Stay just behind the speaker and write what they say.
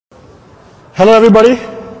Hello everybody,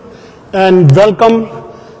 and welcome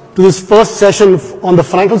to this first session on the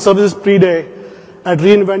Financial Services Pre-Day at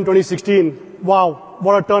reInvent 2016. Wow,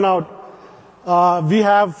 what a turnout. I've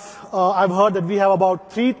heard that we have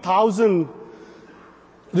about 3,000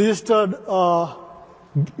 registered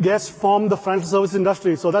guests from the financial services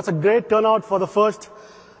industry. So that's a great turnout for the first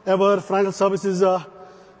ever Financial Services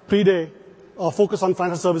Pre-Day focus on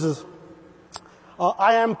financial services.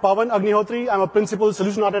 I am Pawan Agnihotri. I'm a Principal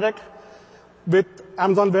Solution Architect with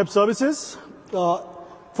Amazon Web Services,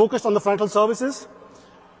 focused on the financial services.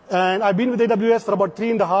 And I've been with AWS for about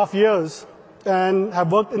 3.5 years and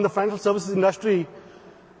have worked in the financial services industry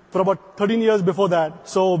for about 13 years before that.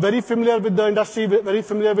 So very familiar with the industry, very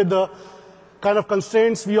familiar with the kind of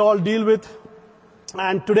constraints we all deal with.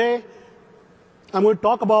 And today, I'm going to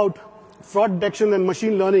talk about fraud detection and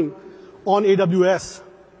machine learning on AWS.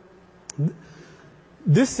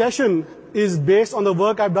 This session is based on the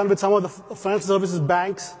work I've done with some of the financial services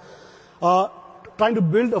banks, trying to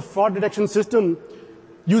build a fraud detection system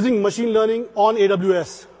using machine learning on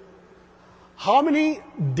AWS. How many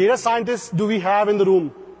data scientists do we have in the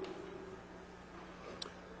room?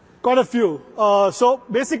 Quite a few. So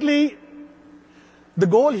basically, the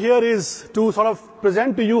goal here is to sort of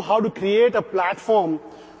present to you how to create a platform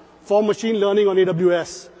for machine learning on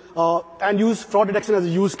AWS and use fraud detection as a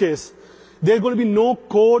use case. There's going to be no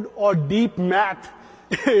code or deep math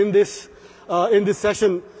in this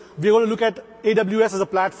session. We're going to look at AWS as a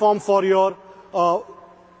platform for your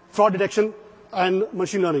fraud detection and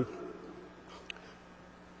machine learning.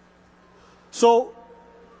 So,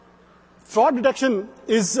 fraud detection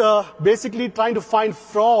is basically trying to find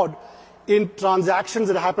fraud in transactions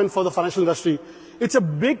that happen for the financial industry. It's a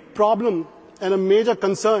big problem and a major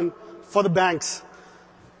concern for the banks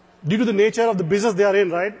due to the nature of the business they are in,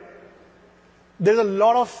 right? There's a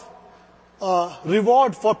lot of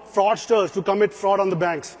reward for fraudsters to commit fraud on the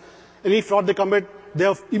banks. Any fraud they commit, they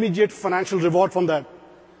have immediate financial reward from that.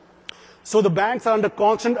 So the banks are under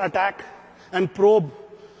constant attack and probe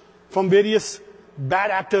from various bad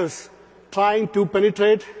actors trying to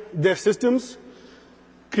penetrate their systems,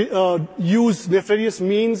 use nefarious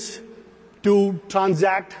means to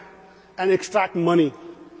transact and extract money.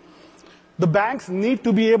 The banks need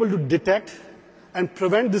to be able to detect and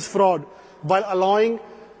prevent this fraud while allowing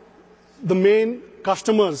the main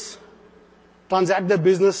customers transact their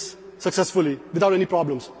business successfully without any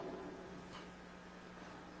problems.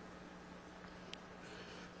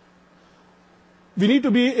 We need to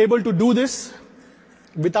be able to do this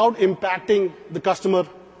without impacting the customer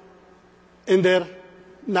in their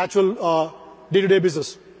natural day-to-day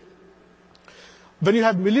business. When you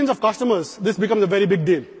have millions of customers, this becomes a very big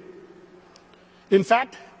deal. In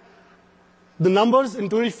fact, the numbers in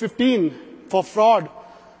 2015 for fraud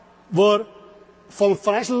were for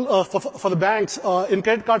the banks in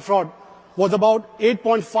credit card fraud was about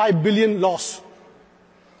 8.5 billion loss.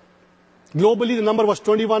 Globally, the number was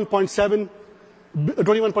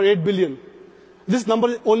 21.8 billion. This number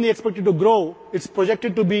is only expected to grow. It's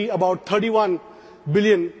projected to be about 31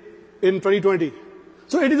 billion in 2020.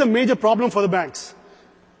 So it is a major problem for the banks.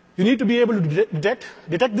 You need to be able to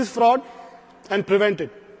detect this fraud and prevent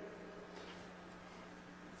it.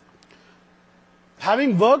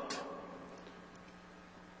 Having worked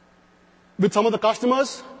with some of the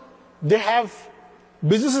customers, they have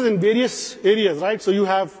businesses in various areas, right? So you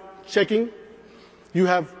have checking, you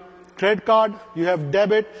have credit card, you have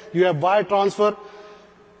debit, you have wire transfer.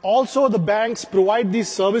 Also, the banks provide these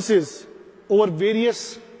services over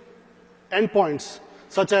various endpoints,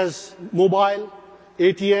 such as mobile,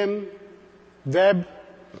 ATM, web,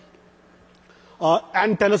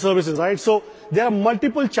 and teleservices, right? So there are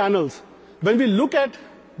multiple channels. When we look at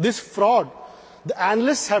this fraud, the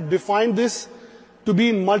analysts have defined this to be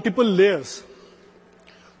in multiple layers.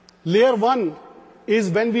 Layer 1 is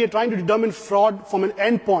when we are trying to determine fraud from an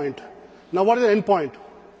endpoint. Now, what is an endpoint?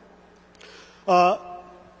 A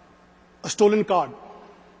stolen card,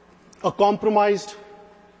 a compromised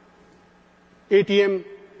ATM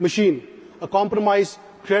machine, a compromised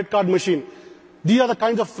credit card machine. These are the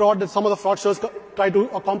kinds of fraud that some of the fraudsters try to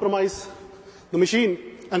compromise the machine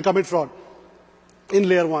and commit fraud in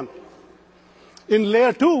layer 1. In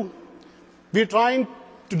layer 2, we're trying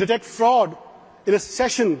to detect fraud in a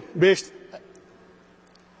session-based,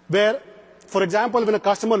 where, for example, when a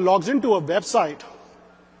customer logs into a website,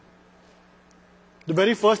 the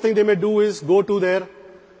very first thing they may do is go to their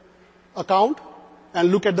account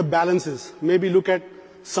and look at the balances, maybe look at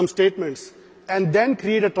some statements, and then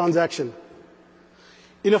create a transaction.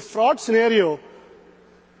 In a fraud scenario,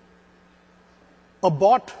 a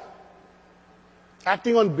bot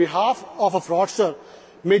acting on behalf of a fraudster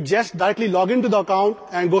may just directly log into the account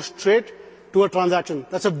and go straight to a transaction.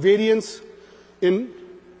 That's a variance in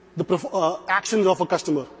the actions of a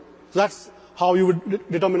customer. So that's how you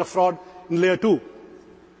would determine a fraud in layer 2.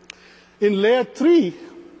 In layer 3,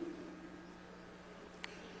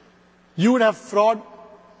 you would have fraud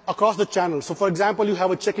across the channel. So for example, you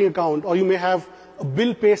have a checking account, or you may have a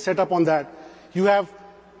bill pay set up on that. You have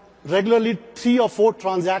regularly 3 or 4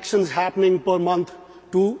 transactions happening per month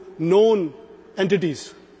to known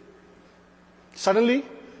entities. Suddenly,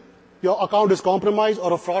 your account is compromised,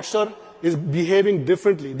 or a fraudster is behaving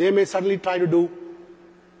differently. They may suddenly try to do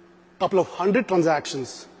a couple of 100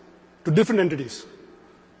 transactions to different entities.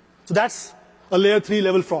 So that's a layer 3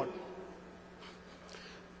 level fraud.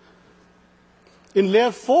 In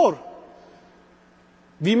layer 4,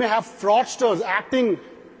 we may have fraudsters acting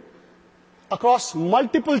across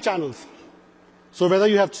multiple channels. So whether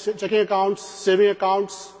you have checking accounts, saving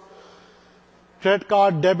accounts, credit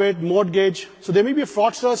card, debit, mortgage. So there may be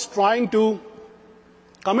fraudsters trying to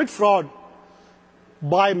commit fraud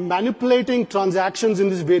by manipulating transactions in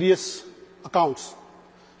these various accounts.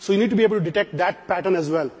 So you need to be able to detect that pattern as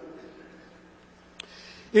well.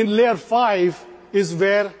 In layer 5 is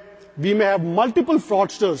where we may have multiple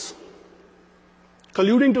fraudsters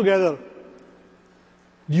colluding together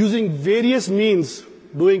using various means,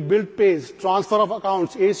 doing bill pays, transfer of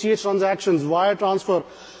accounts, ACH transactions, wire transfer,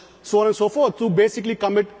 so on and so forth, to basically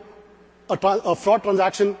commit a fraud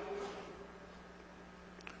transaction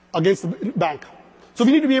against the bank. So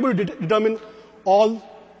we need to be able to determine all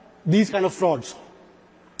these kind of frauds.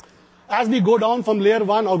 As we go down from layer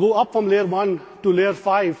 1 or go up from layer 1 to layer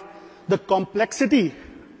 5, the complexity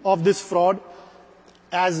of this fraud,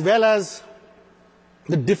 as well as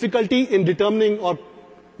the difficulty in determining or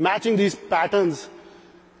matching these patterns,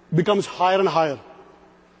 becomes higher and higher.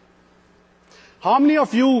 How many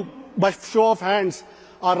of you, by show of hands,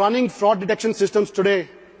 are running fraud detection systems today?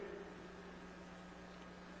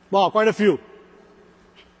 Wow, quite a few.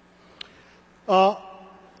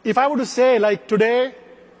 If I were to say, like today,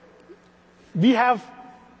 we have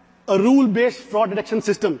a rule-based fraud detection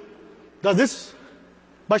system. Does this,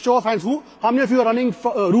 by show of hands, how many of you are running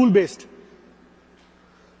rule-based?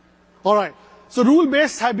 All right. So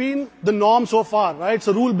rule-based have been the norm so far, right?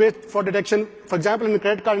 So rule-based fraud detection, for example, in the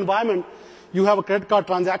credit card environment, you have a credit card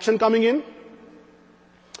transaction coming in.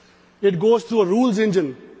 It goes through a rules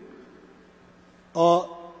engine.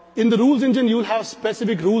 In the rules engine, you'll have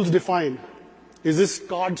specific rules defined. Is this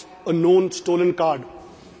card a known stolen card?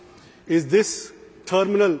 Is this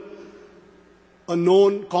terminal a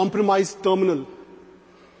known compromised terminal?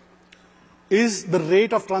 Is the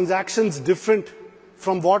rate of transactions different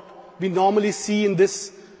from what we normally see in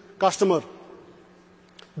this customer?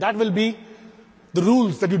 That will be the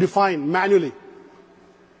rules that you define manually.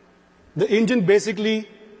 The engine basically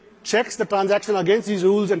checks the transaction against these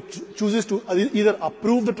rules and chooses to either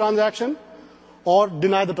approve the transaction or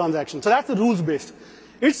deny the transaction. So that's the rules-based.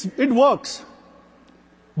 It works,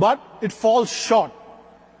 but it falls short.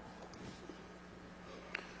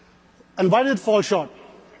 And why does it fall short?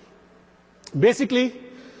 Basically,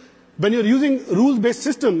 when you're using rules-based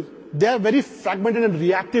systems, they are very fragmented and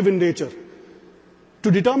reactive in nature. To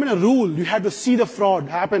determine a rule, you have to see the fraud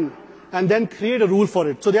happen and then create a rule for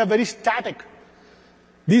it. So they are very static.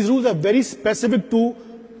 These rules are very specific to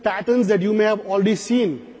patterns that you may have already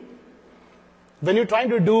seen. When you're trying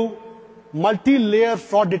to do multi-layer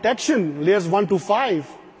fraud detection, layers 1 to 5,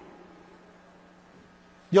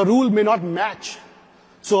 your rule may not match.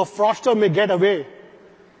 So a fraudster may get away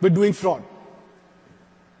with doing fraud.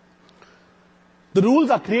 The rules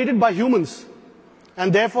are created by humans,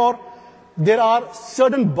 and therefore there are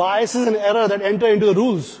certain biases and errors that enter into the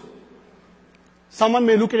rules. Someone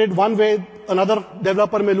may look at it one way, another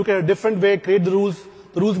developer may look at it a different way, create the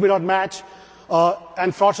rules may not match,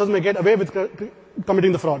 and fraudsters may get away with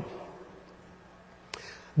committing the fraud.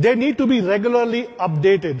 They need to be regularly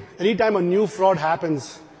updated. Anytime a new fraud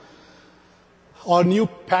happens or a new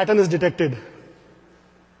pattern is detected,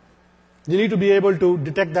 you need to be able to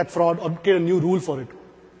detect that fraud or create a new rule for it.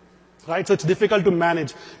 Right? So it's difficult to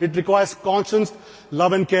manage. It requires constant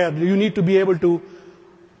love and care. You need to be able to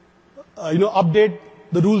update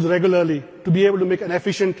the rules regularly to be able to make an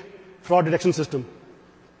efficient fraud detection system.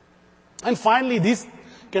 And finally, these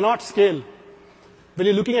cannot scale. When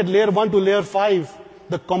you're looking at layer 1 to layer 5,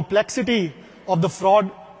 the complexity of the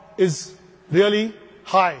fraud is really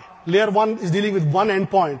high. Layer 1 is dealing with one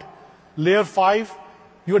endpoint. Layer 5,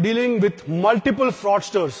 you are dealing with multiple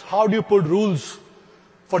fraudsters. How do you put rules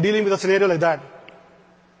for dealing with a scenario like that?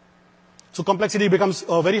 So complexity becomes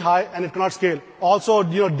very high and it cannot scale. Also,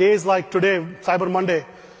 days like today, Cyber Monday,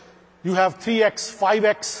 you have 3x,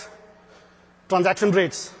 5x transaction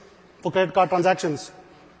rates for credit card transactions.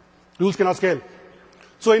 Rules cannot scale.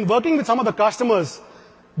 So in working with some of the customers,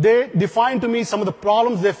 they define to me some of the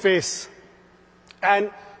problems they face and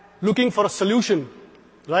looking for a solution,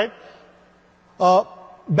 right?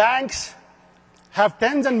 Banks have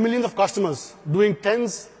tens and millions of customers doing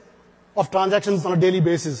tens of transactions on a daily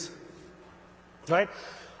basis, right?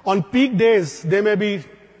 On peak days, there may be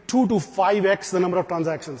 2 to 5x the number of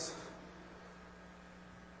transactions.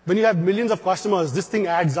 When you have millions of customers, this thing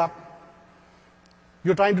adds up.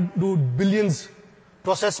 You're trying to do billions,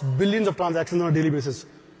 process billions of transactions on a daily basis.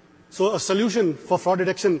 So a solution for fraud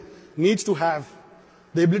detection needs to have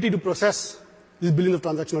the ability to process these billions of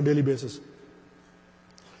transactions on a daily basis.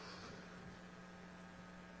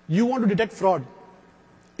 You want to detect fraud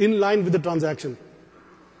in line with the transaction.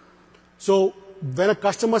 So when a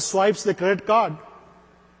customer swipes the credit card,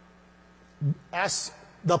 as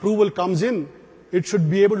the approval comes in, it should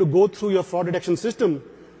be able to go through your fraud detection system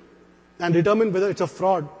and determine whether it's a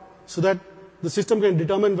fraud so that the system can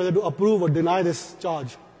determine whether to approve or deny this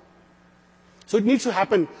charge. So it needs to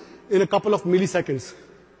happen in a couple of milliseconds.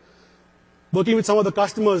 Working with some of the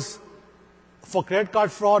customers for credit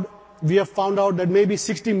card fraud, we have found out that maybe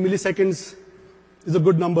 60 milliseconds is a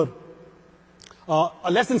good number.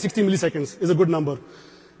 Less than 60 milliseconds is a good number.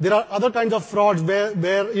 There are other kinds of frauds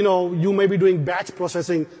where you may be doing batch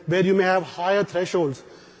processing, where you may have higher thresholds.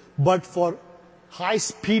 But for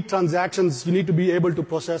high-speed transactions, you need to be able to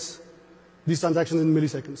process these transactions in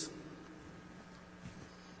milliseconds.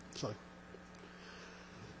 Sorry.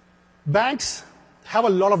 Banks have a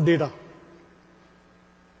lot of data.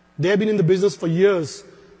 They have been in the business for years,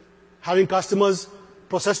 having customers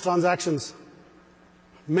process transactions.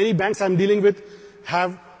 Many banks I'm dealing with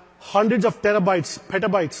have hundreds of terabytes,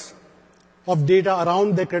 petabytes of data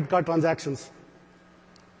around their credit card transactions.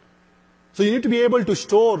 So you need to be able to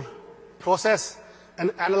store, process,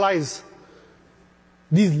 and analyze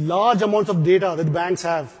these large amounts of data that banks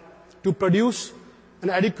have to produce an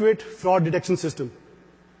adequate fraud detection system.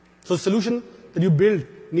 So the solution that you build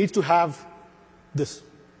needs to have this.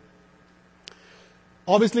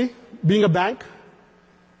 Obviously, being a bank,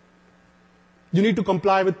 you need to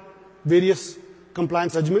comply with various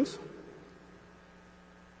compliance regimens.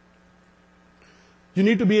 You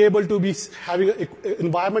need to be able to be having an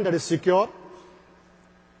environment that is secure.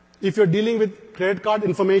 If you're dealing with credit card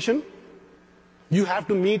information, you have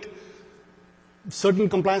to meet certain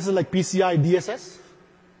compliances like PCI DSS.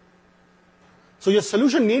 So your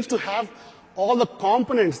solution needs to have all the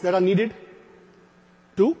components that are needed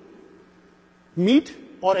to meet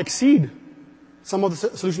or exceed some of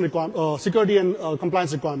the solution security and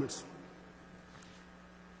compliance requirements.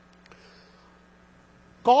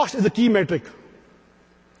 Cost is a key metric.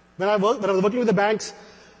 When I was working with the banks,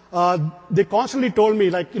 they constantly told me,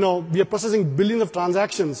 we are processing billions of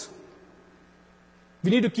transactions. We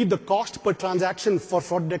need to keep the cost per transaction for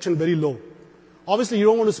fraud detection very low. Obviously, you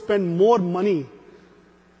don't want to spend more money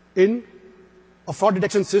in a fraud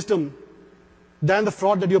detection system than the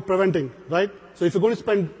fraud that you're preventing, right? So if you're going to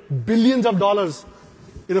spend billions of dollars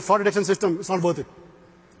in a fraud detection system, it's not worth it.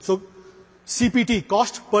 So CPT,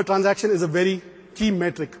 cost per transaction, is a very key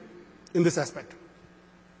metric in this aspect.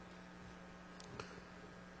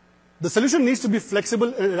 The solution needs to be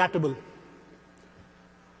flexible and adaptable.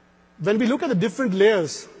 When we look at the different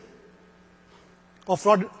layers of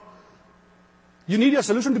fraud, you need your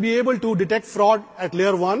solution to be able to detect fraud at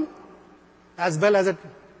layer 1 as well as at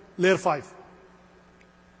layer 5.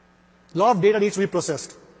 A lot of data needs to be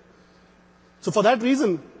processed. So for that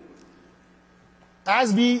reason,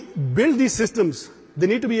 as we build these systems, they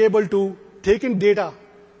need to be able to take in data,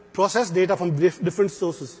 process data from different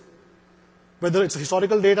sources, whether it's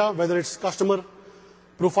historical data, whether it's customer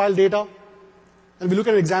profile data. And we look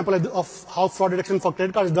at an example of how fraud detection for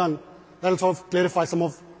credit card is done. That will sort of clarify some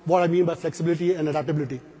of what I mean by flexibility and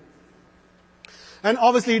adaptability. And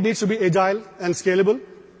obviously, it needs to be agile and scalable.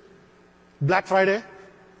 Black Friday,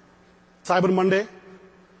 Cyber Monday,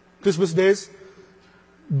 Christmas days,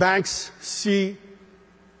 banks see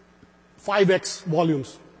 5x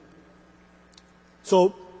volumes.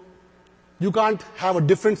 So you can't have a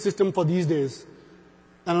different system for these days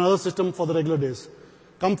and another system for the regular days.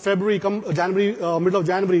 Come February, come January, middle of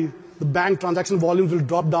January, the bank transaction volumes will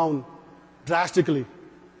drop down drastically.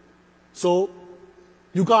 So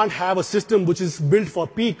you can't have a system which is built for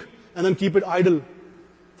peak and then keep it idle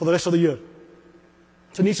for the rest of the year.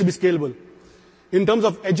 So it needs to be scalable. In terms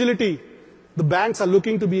of agility, the banks are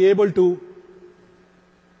looking to be able to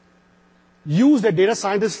use their data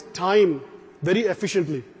scientists' time very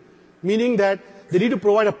efficiently, meaning that they need to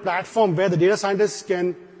provide a platform where the data scientists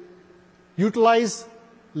can utilize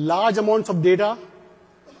large amounts of data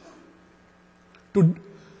to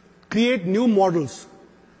create new models,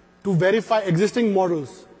 to verify existing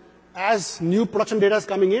models. As new production data is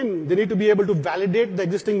coming in, they need to be able to validate the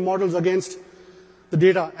existing models against the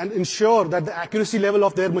data and ensure that the accuracy level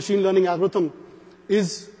of their machine learning algorithm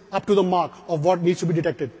is up to the mark of what needs to be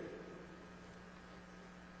detected.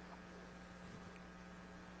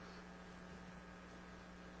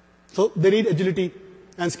 So they need agility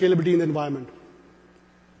and scalability in the environment.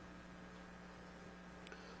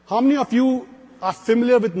 How many of you are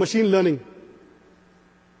familiar with machine learning?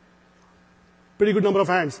 Pretty good number of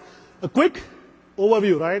hands. A quick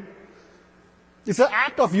overview, right? It's an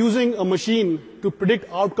act of using a machine to predict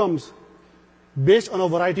outcomes based on a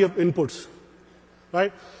variety of inputs,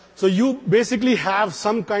 right? So you basically have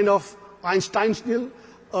some kind of Einstein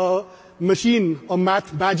machine or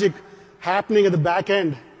math magic happening at the back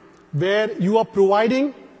end where you are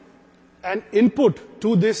providing an input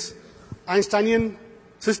to this Einsteinian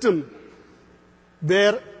system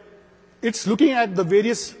where it's looking at the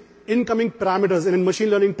various incoming parameters, and in machine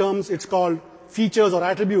learning terms, it's called features or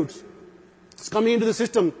attributes. It's coming into the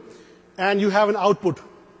system, and you have an output.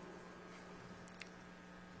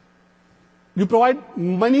 You provide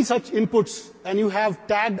many such inputs, and you have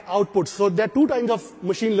tagged outputs. So there are two kinds of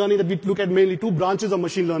machine learning that we look at mainly, two branches of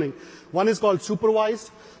machine learning. One is called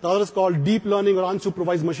supervised, the other is called deep learning or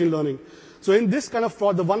unsupervised machine learning. So in this kind of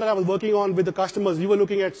fraud, the one that I was working on with the customers, we were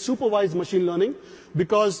looking at supervised machine learning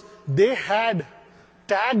because they had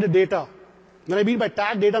tagged data. When I mean by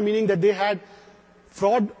tagged data, meaning that they had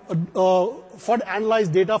fraud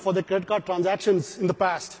analyzed data for the credit card transactions in the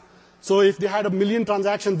past. So if they had 1 million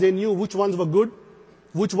transactions, they knew which ones were good,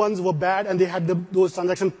 which ones were bad, and they had those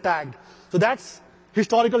transactions tagged. So that's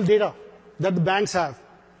historical data that the banks have.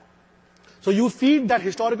 So you feed that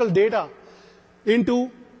historical data into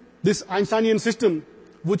this Einsteinian system,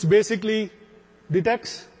 which basically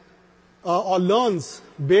detects or learns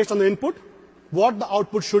based on the input what the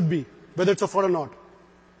output should be, whether it's a fraud or not.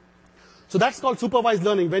 So that's called supervised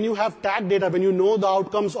learning. When you have tagged data, when you know the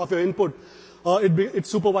outcomes of your input, it's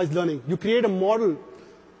supervised learning. You create a model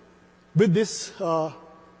with this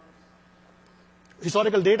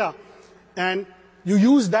historical data, and you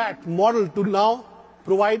use that model to now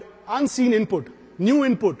provide unseen input,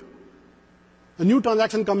 a new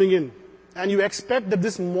transaction coming in. And you expect that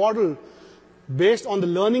this model, based on the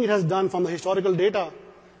learning it has done from the historical data,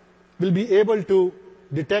 will be able to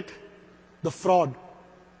detect the fraud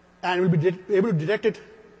and will be able to detect it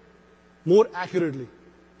more accurately.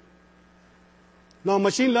 Now,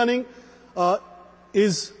 machine learning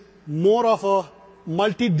is more of a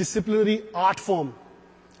multidisciplinary art form.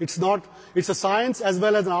 It's a science as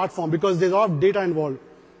well as an art form because there's a lot of data involved.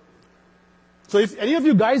 So if any of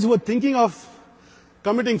you guys who are thinking of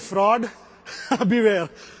committing fraud, beware.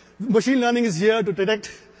 Machine learning is here to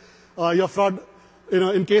detect your fraud,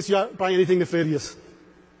 in case you are trying anything nefarious.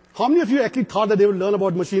 How many of you actually thought that they would learn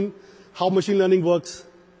about how machine learning works?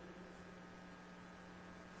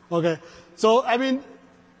 Okay. So,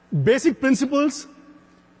 basic principles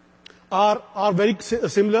are very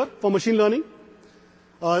similar for machine learning.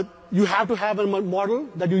 You have to have a model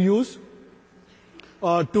that you use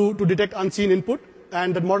to detect unseen input,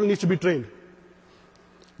 and that model needs to be trained.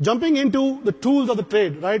 Jumping into the tools of the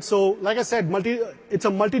trade, right? So, like I said, it's a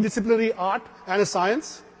multidisciplinary art and a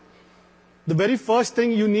science. The very first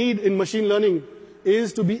thing you need in machine learning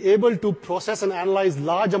is to be able to process and analyze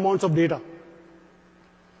large amounts of data.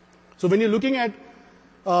 So when you're looking at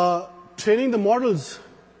training the models,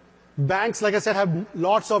 banks, like I said, have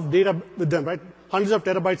lots of data with them, right? Hundreds of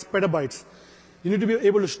terabytes, petabytes. You need to be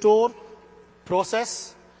able to store,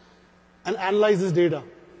 process, and analyze this data.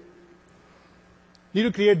 You need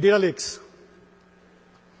to create data lakes.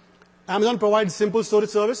 Amazon provides simple storage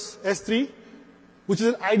service, S3, which is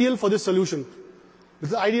an ideal for this solution.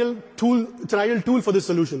 It's an ideal tool for this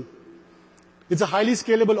solution. It's a highly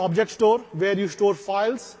scalable object store where you store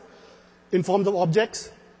files in forms of objects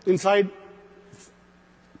inside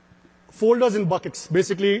folders in buckets.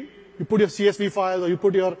 Basically, you put your CSV files or you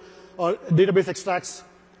put your database extracts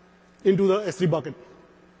into the S3 bucket.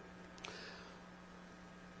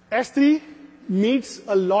 S3 meets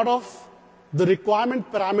a lot of the requirement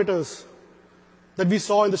parameters that we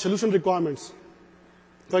saw in the solution requirements.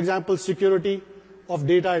 For example, security of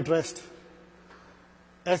data at rest.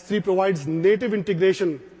 S3 provides native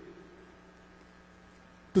integration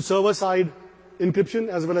to server-side encryption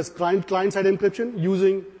as well as client-side encryption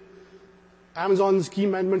using Amazon's key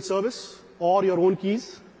management service or your own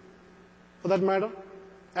keys, for that matter,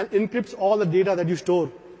 and encrypts all the data that you store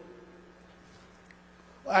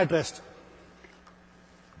at rest.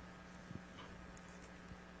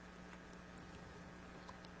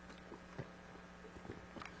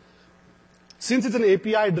 Since it's an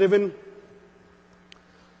API-driven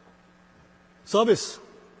service,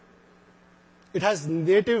 it has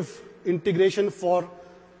native integration for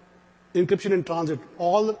encryption in transit.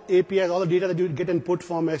 All the APIs, all the data that you get input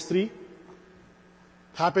from S3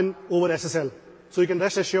 happen over SSL. So you can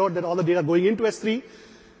rest assured that all the data going into S3,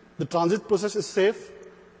 the transit process is safe.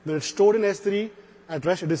 When it's stored in S3, at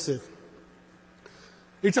rest it is safe.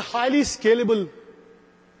 It's a highly scalable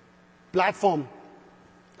platform.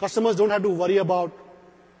 Customers don't have to worry about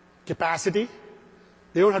capacity.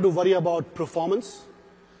 They don't have to worry about performance.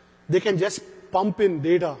 They can just pump in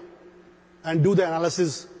data and do the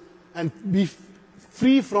analysis and be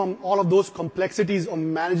free from all of those complexities of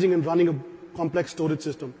managing and running a complex storage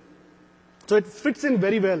system. So it fits in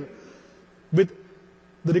very well with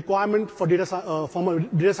the requirement for from a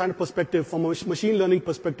data science perspective, from a machine learning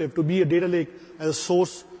perspective, to be a data lake as a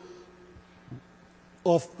source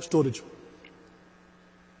of storage.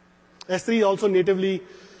 S3 is also natively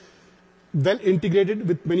well integrated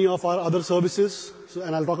with many of our other services,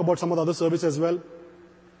 and I'll talk about some of the other services as well,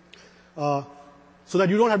 so that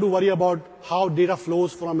you don't have to worry about how data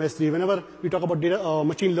flows from S3. Whenever we talk about data,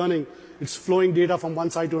 machine learning, it's flowing data from one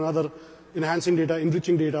side to another, enhancing data,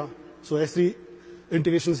 enriching data. So S3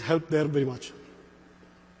 integrations help there very much.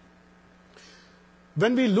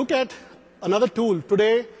 When we look at another tool,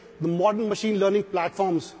 today the modern machine learning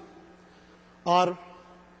platforms are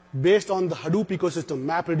based on the Hadoop ecosystem,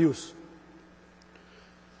 MapReduce.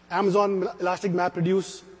 Amazon Elastic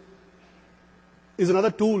MapReduce is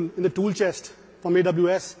another tool in the tool chest from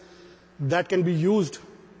AWS that can be used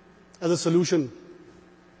as a solution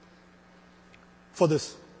for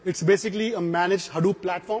this. It's basically a managed Hadoop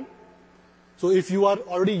platform. So if you are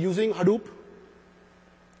already using Hadoop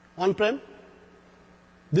on-prem,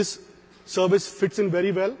 this service fits in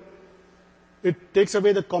very well. It takes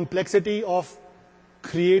away the complexity of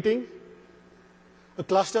creating a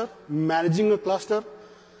cluster, managing a cluster.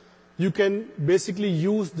 You can basically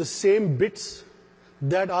use the same bits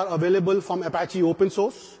that are available from Apache open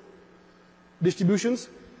source distributions,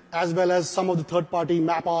 as well as some of the third-party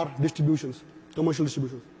MapR distributions, commercial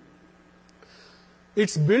distributions.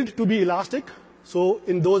 It's built to be elastic, so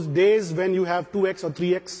in those days when you have 2x or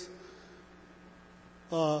 3x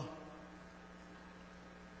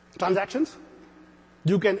transactions,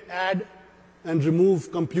 you can add and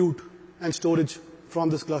remove compute and storage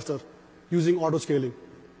from this cluster using auto-scaling.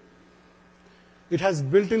 It has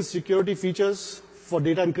built-in security features for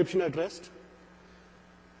data encryption at rest.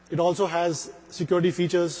 It also has security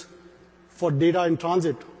features for data in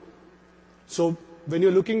transit. So when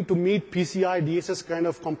you're looking to meet PCI DSS kind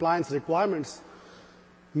of compliance requirements,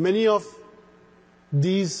 many of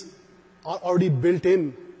these are already built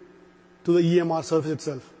in to the EMR service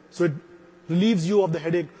itself. So it relieves you of the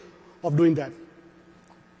headache of doing that.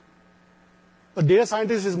 A data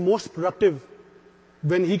scientist is most productive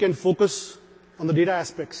when he can focus on the data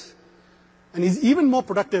aspects. And he's even more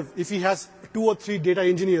productive if he has 2 or 3 data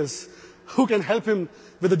engineers who can help him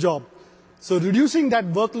with the job. So reducing that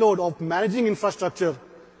workload of managing infrastructure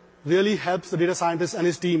really helps the data scientist and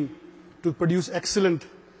his team to produce excellent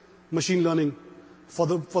machine learning for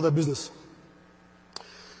the business.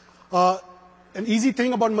 An easy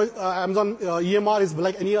thing about Amazon EMR is,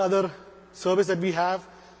 like any other service that we have,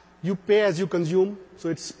 you pay as you consume, so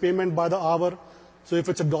it's payment by the hour. So if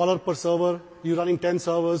it's $1 per server, you're running 10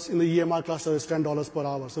 servers in the EMR cluster, it's $10 per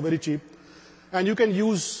hour, so very cheap. And you can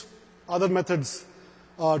use other methods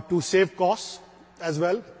to save costs as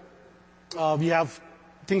well. We have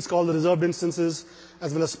things called the reserved instances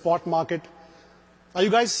as well as spot market. Are you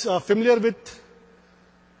guys familiar with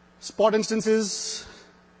spot instances?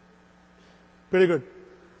 Pretty good.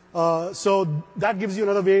 So that gives you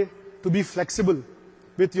another way to be flexible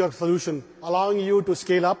with your solution, allowing you to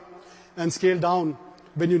scale up and scale down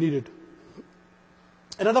when you need it.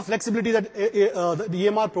 Another flexibility that the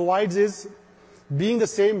EMR provides is being the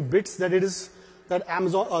same bits that it is that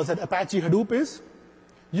that Apache Hadoop is.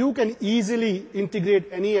 You can easily integrate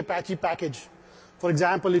any Apache package. For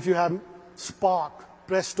example, if you have Spark,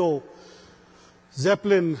 Presto,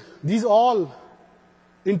 Zeppelin, these all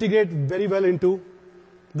integrate very well into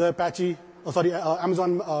the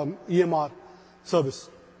Amazon EMR service.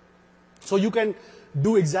 So you can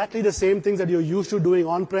do exactly the same things that you're used to doing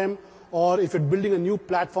on-prem, or if you're building a new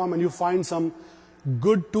platform and you find some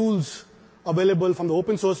good tools available from the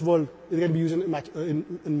open source world, it can be used in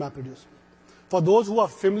MapReduce. For those who are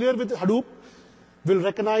familiar with Hadoop, will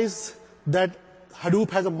recognize that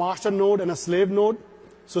Hadoop has a master node and a slave node.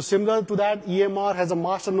 So similar to that, EMR has a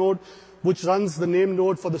master node which runs the name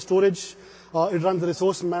node for the storage. It runs the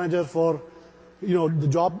resource manager for the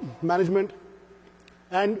job management.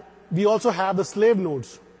 And we also have the slave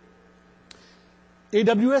nodes.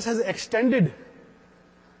 AWS has extended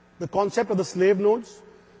the concept of the slave nodes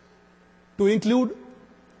to include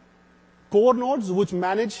core nodes which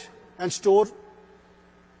manage and store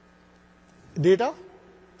data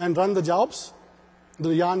and run the jobs,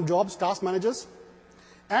 the yarn jobs, task managers,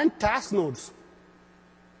 and task nodes.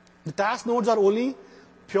 The task nodes are only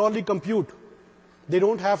purely compute. They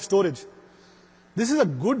don't have storage. This is a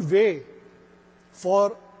good way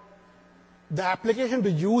for the application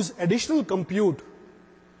to use additional compute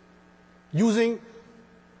using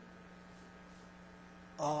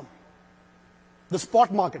the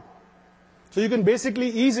spot market. So you can basically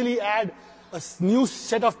easily add a new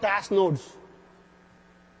set of task nodes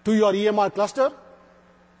to your EMR cluster.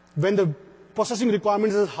 When the processing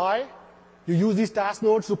requirements is high, you use these task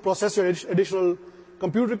nodes to process your additional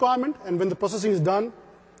compute requirement, and when the processing is done,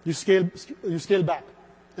 you scale back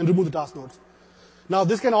and remove the task nodes. Now,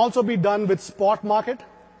 this can also be done with spot market.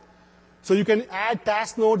 So you can add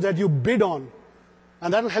task nodes that you bid on,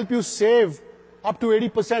 and that will help you save up to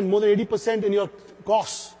 80%, more than 80% in your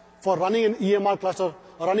costs for running an EMR cluster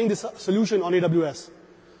or running this solution on AWS.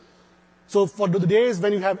 So for the days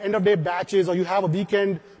when you have end-of-day batches or you have a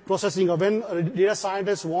weekend processing, or when a data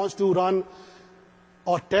scientist wants to run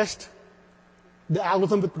or test the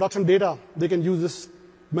algorithm with production data, they can use this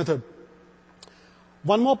method.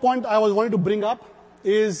 One more point I was wanting to bring up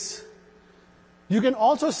is you can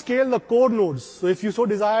also scale the core nodes. So if you so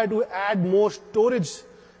desire to add more storage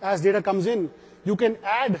as data comes in, you can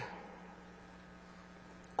add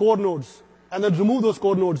core nodes and then remove those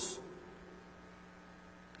core nodes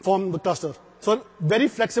from the cluster. So very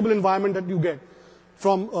flexible environment that you get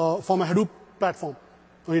from a Hadoop platform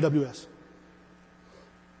on AWS.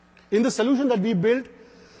 In the solution that we built,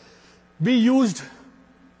 we used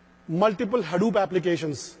multiple Hadoop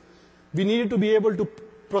applications. We needed to be able to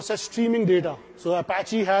process streaming data. So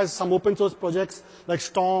Apache has some open source projects like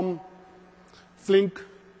Storm, Flink,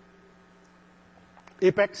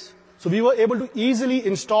 Apex. So we were able to easily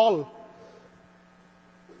install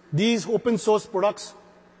these open source products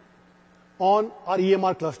on our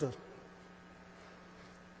EMR cluster.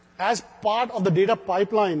 As part of the data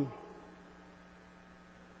pipeline,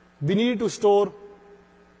 we needed to store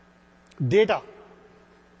data.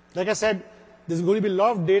 Like I said, there's going to be a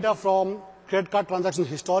lot of data from credit card transactions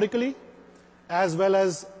historically, as well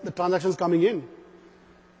as the transactions coming in.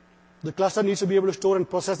 The cluster needs to be able to store and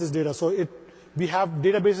process this data. So we have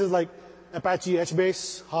databases like Apache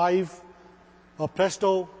HBase, Hive,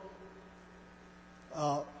 Presto,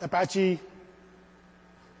 Apache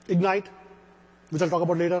Ignite, which I'll talk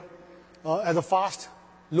about later, as a fast,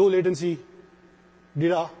 low latency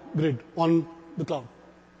data grid on the cloud.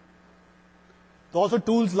 There are also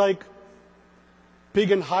tools like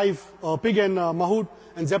Pig and Mahout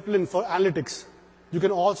and Zeppelin for analytics. You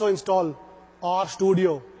can also install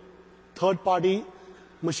RStudio, third-party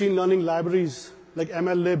machine learning libraries like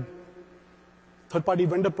MLlib, third-party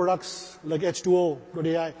vendor products like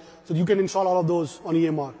H2O.ai. So you can install all of those on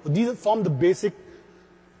EMR. So these form the basic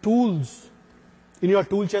tools in your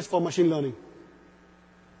tool chest for machine learning.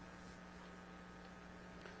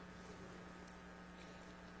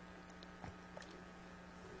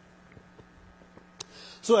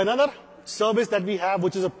 So another service that we have,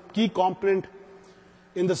 which is a key component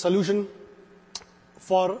in the solution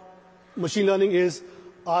for machine learning, is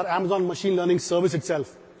our Amazon Machine Learning service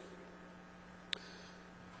itself.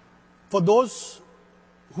 For those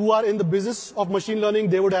who are in the business of machine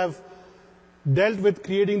learning, they would have dealt with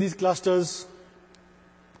creating these clusters,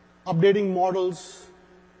 updating models,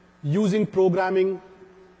 using programming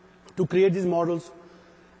to create these models.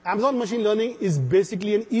 Amazon Machine Learning is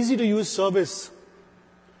basically an easy-to-use service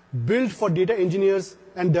built for data engineers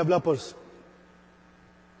and developers.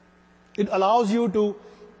 It allows you to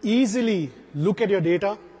easily look at your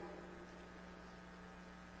data,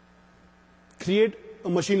 create a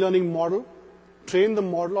machine learning model, train the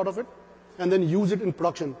model out of it, and then use it in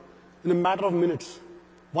production in a matter of minutes.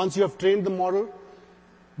 Once you have trained the model,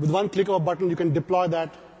 with one click of a button, you can deploy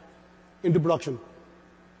that into production.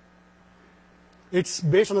 It's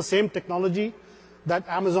based on the same technology that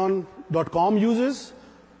Amazon.com uses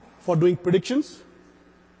for doing predictions.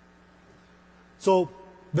 So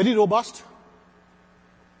very robust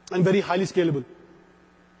and very highly scalable.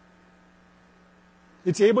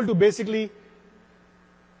 It's able to basically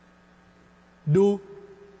do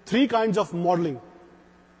 3 kinds of modeling.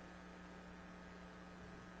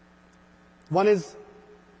 One is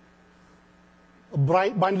a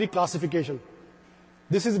binary classification.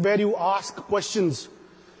 This is where you ask questions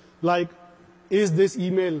like, is this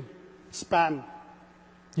email spam?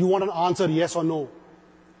 You want an answer, yes or no.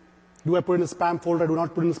 Do I put it in a spam folder? Do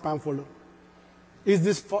not put it in a spam folder? Is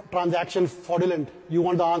this transaction fraudulent? You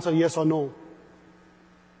want the answer yes or no.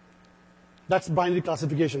 That's binary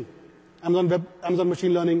classification. Amazon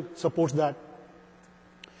Machine Learning supports that.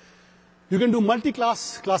 You can do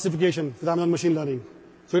multi-class classification with Amazon Machine Learning.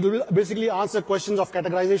 So it will basically answer questions of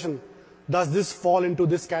categorization. Does this fall into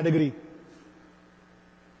this category?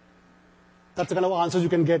 That's the kind of answers you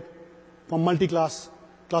can get from multi-class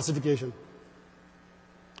classification.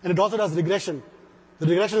 And it also does regression. The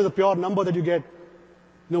regression is a pure number that you get.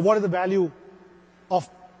 What is the value of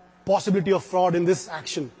possibility of fraud in this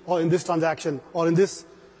action, or in this transaction, or in this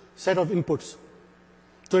set of inputs?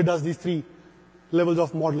 So it does these 3 levels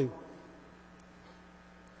of modeling.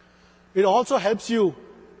 It also helps you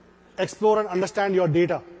explore and understand your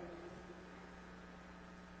data.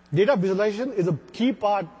 Data visualization is a key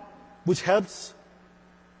part which helps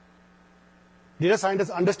data scientists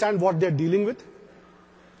understand what they're dealing with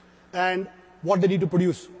and what they need to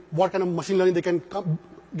produce, what kind of machine learning they can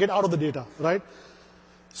get out of the data, right?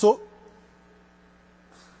 So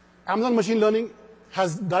Amazon Machine Learning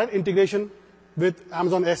has direct integration with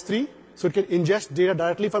Amazon S3, so it can ingest data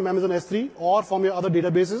directly from Amazon S3 or from your other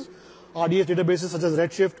databases, RDS databases such as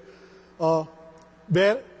Redshift,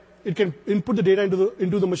 where it can input the data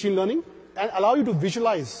into the machine learning and allow you to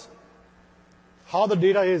visualize how the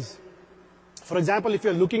data is. For example, if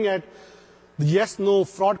you're looking at the yes, no,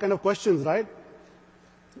 fraud kind of questions, right?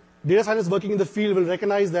 Data scientists working in the field will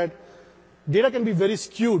recognize that data can be very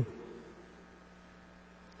skewed.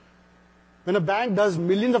 When a bank does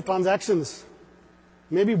millions of transactions,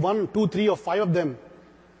 maybe 1, 2, 3, or 5 of them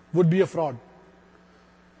would be a fraud.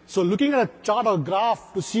 So looking at a chart or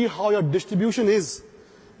graph to see how your distribution is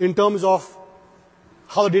in terms of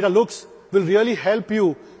how the data looks will really help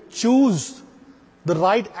you choose the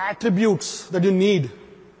right attributes that you need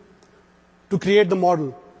to create the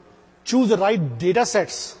model. Choose the right data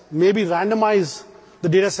sets, maybe randomize the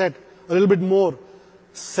data set a little bit more,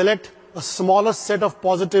 select a smaller set of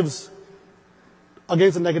positives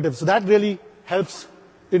against the negatives. So that really helps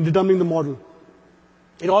in determining the model.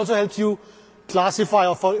 It also helps you classify,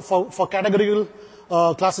 or for categorical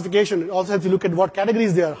classification, it also helps you look at what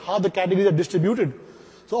categories there are, how the categories are distributed.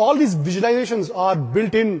 So all these visualizations are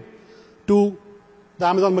built in to the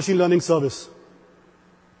Amazon Machine Learning service.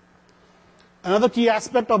 Another key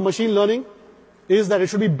aspect of machine learning is that it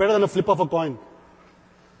should be better than a flip of a coin.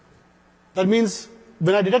 That means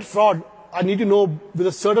when I detect fraud, I need to know with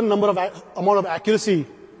a certain amount of accuracy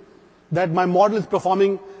that my model is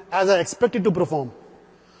performing as I expect it to perform.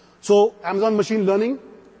 So Amazon Machine Learning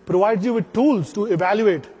provides you with tools to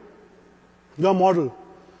evaluate your model.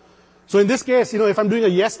 So in this case, if I'm doing a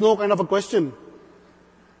yes/no kind of a question,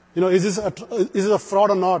 is this a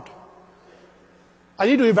fraud or not? I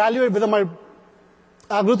need to evaluate whether my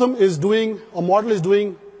algorithm is doing, or model is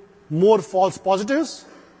doing, more false positives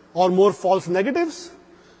or more false negatives,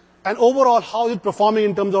 and overall how is it performing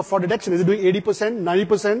in terms of fraud detection. Is it doing 80%,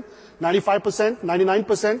 90%, 95%,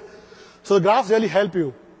 99%? So the graphs really help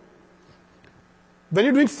you. When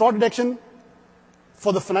you're doing fraud detection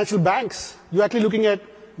for the financial banks, you're actually looking at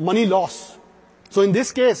money loss. So in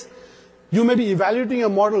this case, you may be evaluating your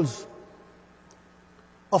models.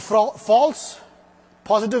 A false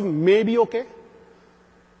positive may be okay.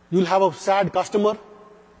 You'll have a sad customer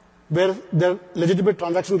where their legitimate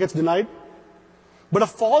transaction gets denied. But a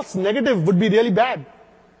false negative would be really bad.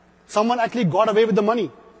 Someone actually got away with the money.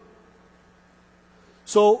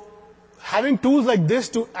 So having tools like this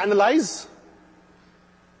to analyze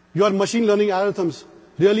your machine learning algorithms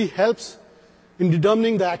really helps in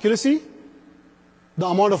determining the accuracy, the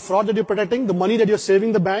amount of fraud that you're protecting, the money that you're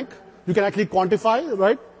saving the bank. You can actually quantify,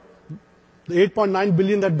 right? The $8.9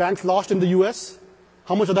 billion that banks lost in the US,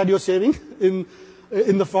 how much of that you're saving in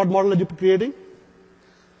the fraud model that you're creating.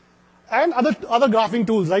 And other graphing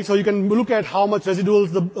tools, right? So you can look at how much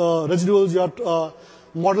residuals your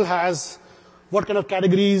model has, what kind of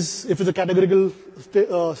categories, if it's a categorical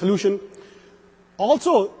solution.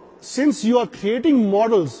 Also, since you are creating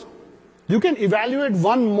models, you can evaluate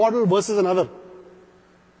one model versus another.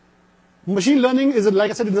 Machine learning is,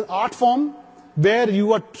 like I said, is an art form where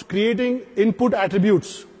you are creating input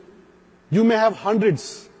attributes. You may have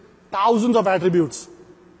hundreds, thousands of attributes.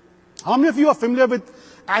 How many of you are familiar with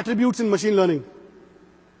attributes in machine learning?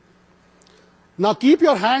 Now keep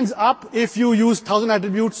your hands up if you use 1,000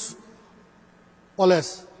 attributes or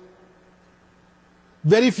less.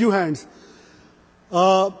 Very few hands.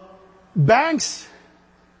 Banks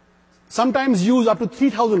sometimes use up to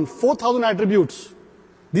 3,000, 4,000 attributes.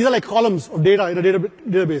 These are like columns of data in a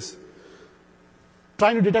database,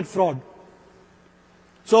 trying to detect fraud.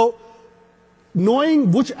 So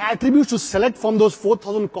knowing which attributes to select from those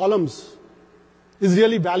 4,000 columns is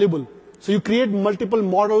really valuable. So you create multiple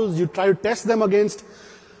models, you try to test them against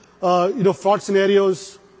fraud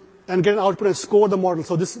scenarios, and get an output and score the model.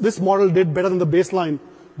 So this model did better than the baseline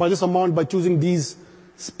by this amount by choosing these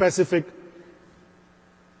specific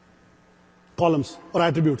columns or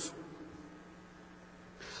attributes.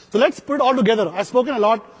 So let's put it all together. I've spoken a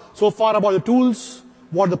lot so far about the tools,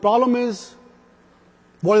 what the problem is,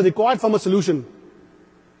 what is required from a solution.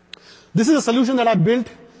 This is a solution that I built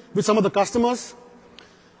with some of the customers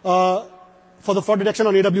for the fraud detection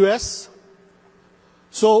on AWS.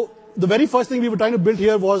 So the very first thing we were trying to build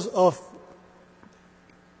here was a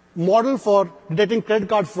model for detecting credit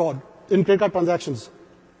card fraud in credit card transactions.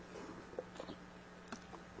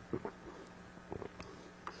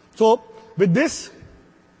 So with this,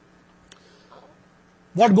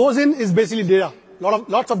 what goes in is basically data.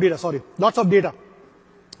 Lots of data,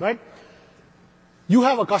 right? You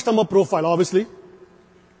have a customer profile, obviously.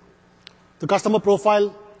 The customer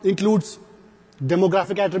profile includes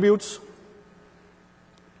demographic attributes,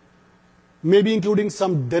 maybe including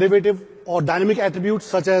some derivative or dynamic attributes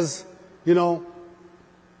such as, where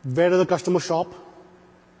does the customer shop?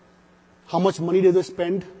 How much money do they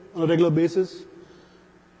spend on a regular basis?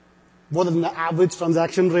 What is the average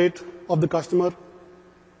transaction rate of the customer?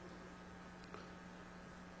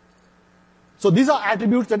 So these are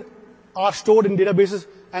attributes that are stored in databases,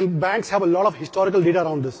 and banks have a lot of historical data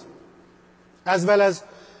around this. As well as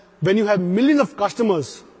when you have millions of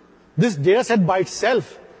customers, this data set by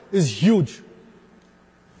itself is huge.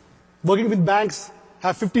 Working with banks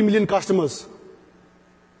have 50 million customers.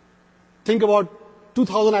 Think about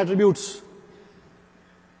 2,000 attributes,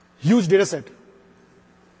 huge data set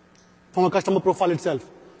from a customer profile itself.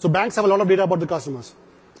 So banks have a lot of data about the customers,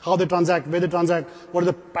 how they transact, where they transact, what is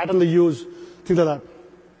the pattern they use, things like that.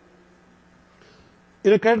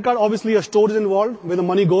 In a credit card, obviously a store is involved where the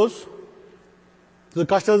money goes. The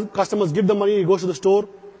customers give the money, it goes to the store.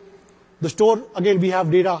 The store, again, we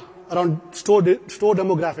have data around store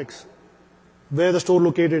demographics. Where the store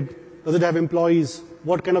located? Does it have employees?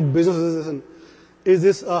 What kind of business is this in? Is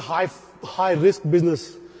this a high risk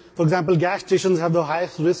business? For example, gas stations have the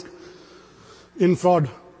highest risk in fraud.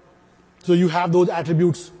 So you have those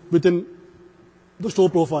attributes within the store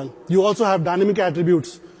profile. You also have dynamic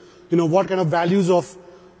attributes. What kind of values of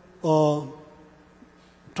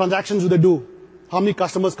transactions do they do? How many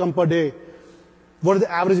customers come per day? What is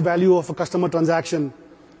the average value of a customer transaction?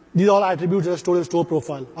 These are all attributes that are stored in store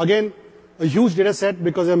profile. Again, a huge data set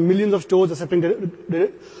because there are millions of stores accepting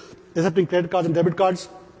credit cards and debit cards.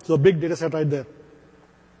 So a big data set right there.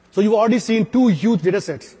 So you've already seen two huge data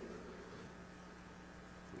sets.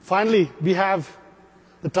 Finally, we have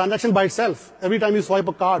the transaction by itself. Every time you swipe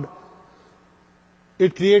a card,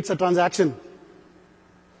 it creates a transaction.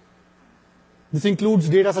 This includes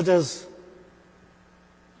data such as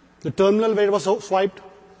the terminal where it was swiped,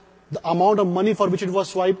 the amount of money for which it was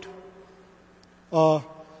swiped, what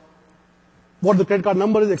the credit card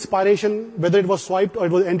number is, expiration, whether it was swiped or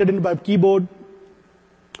it was entered in by keyboard,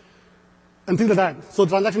 and things like that. So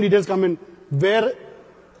transaction details come in. Where,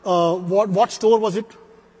 what store was it?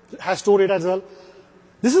 It has store data as well.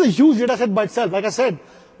 This is a huge data set by itself. Like I said,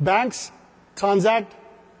 banks transact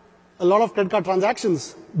a lot of credit card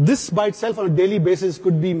transactions. This by itself on a daily basis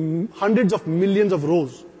could be hundreds of millions of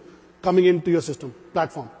rows coming into your system,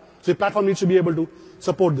 platform. So your platform needs to be able to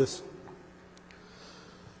support this.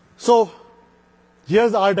 So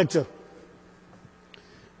here's the architecture.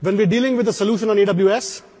 When we're dealing with a solution on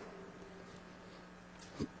AWS,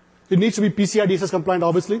 it needs to be PCI DSS compliant,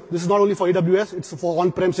 obviously. This is not only for AWS, it's for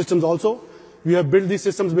on-prem systems also. We have built these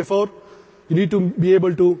systems before. You need to be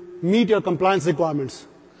able to meet your compliance requirements.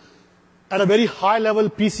 At a very high level,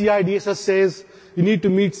 PCI DSS says you need to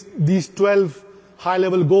meet these 12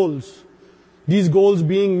 high-level goals. These goals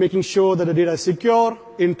being making sure that the data is secure,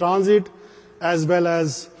 in transit, as well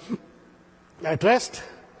as at rest.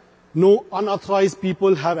 No unauthorized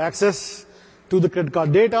people have access to the credit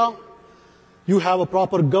card data. You have a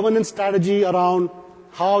proper governance strategy around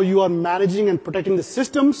how you are managing and protecting the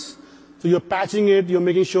systems. So you're patching it, you're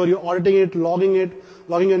making sure you're auditing it, logging your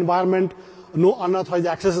environment. No unauthorized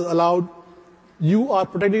access is allowed. You are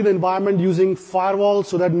protecting the environment using firewalls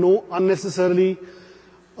so that no unnecessarily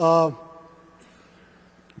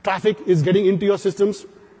traffic is getting into your systems.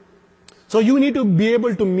 So you need to be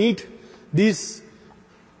able to meet these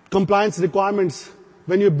compliance requirements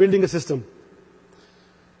when you're building a system.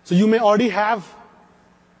 So you may already have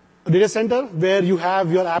a data center where you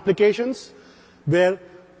have your applications, where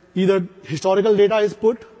either historical data is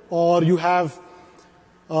put or you have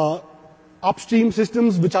upstream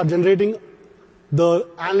systems which are generating the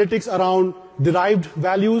analytics around derived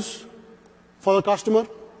values for the customer.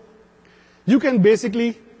 You can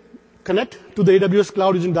basically connect to the AWS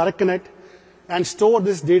cloud using Direct Connect and store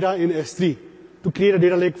this data in S3 to create a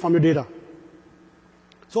data lake from your data.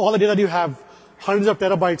 So all the data you have, hundreds of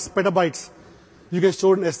terabytes, petabytes, you can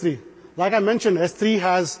store in S3. Like I mentioned, S3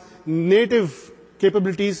 has native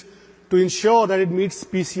capabilities to ensure that it meets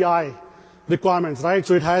PCI requirements, right?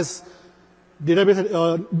 So it has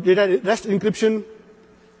database, data at rest encryption,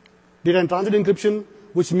 data in transit encryption,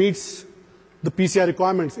 which meets the PCI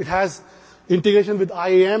requirements. It has integration with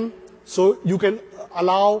IAM, so you can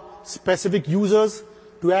allow specific users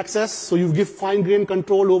to access, so you give fine-grained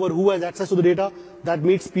control over who has access to the data that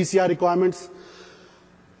meets PCI requirements.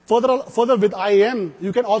 Further with IAM,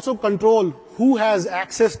 you can also control who has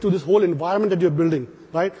access to this whole environment that you're building,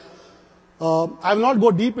 right? I will not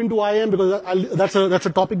go deep into IAM because that's a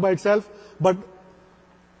topic by itself, but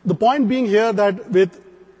the point being here that with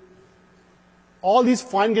all these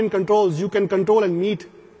fine-grained controls, you can control and meet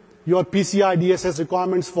your PCI DSS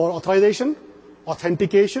requirements for authorization,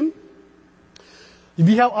 authentication.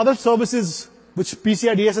 We have other services which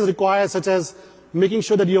PCI DSS requires, such as making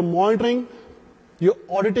sure that you're monitoring, you're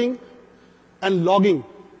auditing, and logging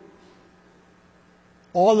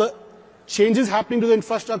all the changes happening to the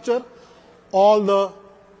infrastructure, all the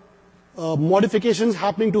modifications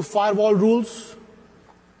happening to firewall rules,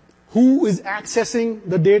 who is accessing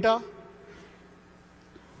the data.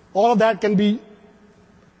 All of that can be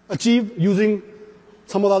achieved using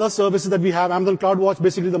some of the other services that we have. Amazon CloudWatch,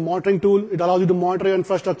 basically the monitoring tool. It allows you to monitor your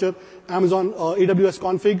infrastructure. Amazon AWS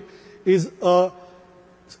config is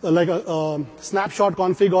like a snapshot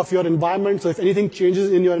config of your environment. So if anything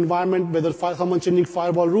changes in your environment, whether someone's changing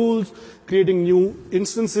firewall rules, creating new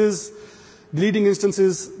instances, deleting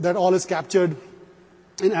instances, that all is captured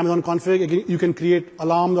in Amazon config. You can create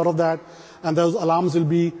alarms out of that, and those alarms will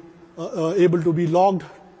be able to be logged,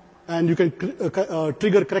 and you can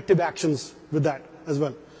trigger corrective actions with that as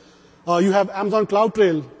well. You have Amazon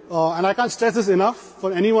CloudTrail, and I can't stress this enough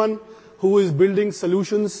for anyone who is building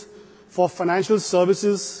solutions for financial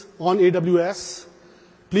services on AWS.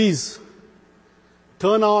 Please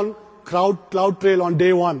turn on CloudTrail on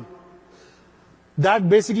day one. That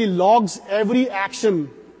basically logs every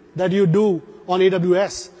action that you do on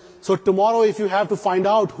AWS. So tomorrow, if you have to find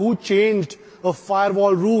out who changed a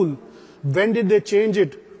firewall rule, when did they change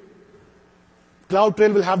it,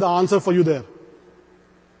 CloudTrail will have the answer for you there.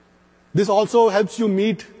 This also helps you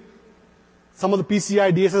meet some of the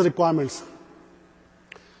PCI DSS requirements.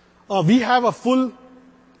 We have a full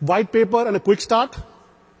white paper and a quick start,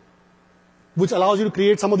 which allows you to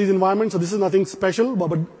create some of these environments. So this is nothing special,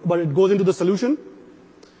 but it goes into the solution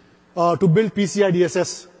to build PCI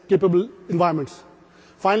DSS capable environments.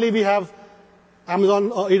 Finally, we have Amazon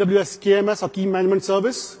AWS KMS, or Key Management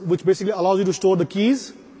Service, which basically allows you to store the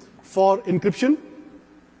keys for encryption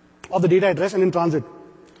of the data at rest and in transit.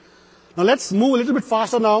 Now let's move a little bit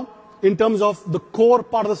faster now in terms of the core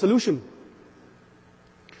part of the solution.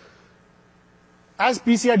 As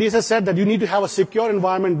PCI DSS said that you need to have a secure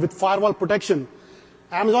environment with firewall protection,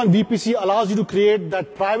 Amazon VPC allows you to create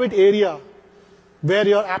that private area where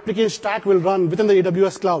your application stack will run within the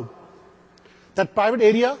AWS cloud. That private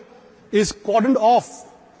area is cordoned off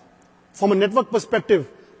from a network perspective.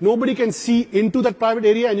 Nobody can see into that private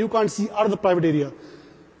area, and you can't see out of the private area.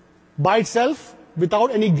 By itself,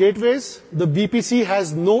 without any gateways, the VPC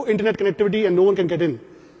has no internet connectivity and no one can get in.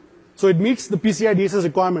 So it meets the PCI DSS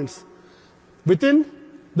requirements. Within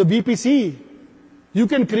the VPC, you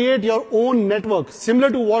can create your own network,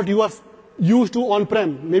 similar to what you are used to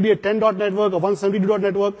on-prem, maybe a 10 dot network, a 172 dot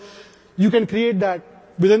network. You can create that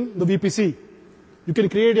within the VPC. You can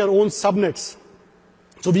create your own subnets.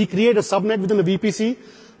 So we create a subnet within the VPC.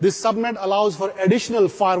 This subnet allows for additional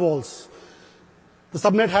firewalls. The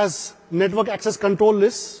subnet has network access control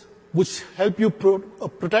lists, which help you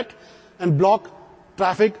protect and block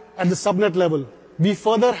traffic at the subnet level. We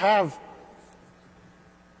further have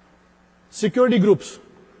security groups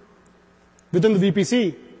within the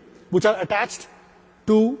VPC, which are attached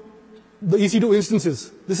to the EC2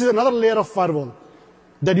 instances. This is another layer of firewall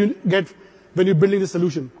that you get when you're building this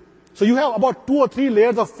solution. So you have about 2 or 3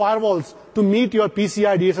 layers of firewalls to meet your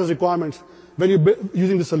PCI DSS requirements when you're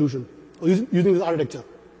using this solution, or using this architecture.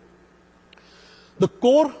 The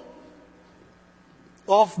core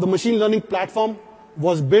of the machine learning platform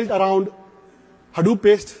was built around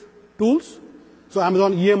Hadoop-based tools, so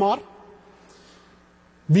Amazon EMR.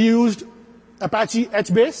 We used Apache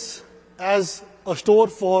HBase as a store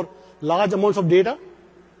for large amounts of data,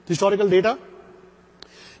 historical data.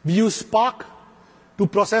 We use Spark to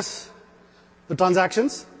process the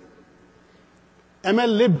transactions.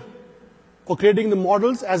 MLlib for creating the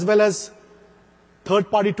models, as well as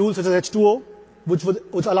third-party tools such as H2O,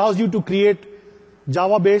 which allows you to create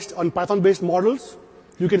Java-based and Python-based models.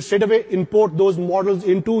 You can straight away import those models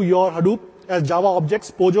into your Hadoop as Java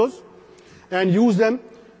objects, POJOs, and use them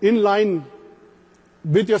in line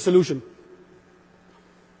with your solution.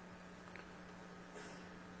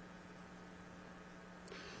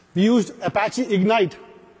 We used Apache Ignite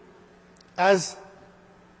as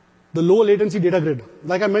the low latency data grid.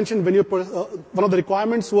 Like I mentioned, when one of the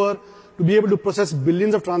requirements were to be able to process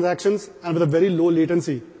billions of transactions and with a very low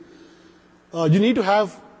latency. You need to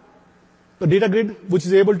have a data grid which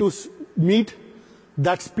is able to meet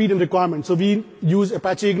that speed and requirement. So we use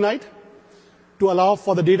Apache Ignite to allow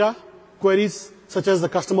for the data queries such as the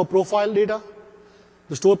customer profile data,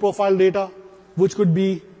 the store profile data, which could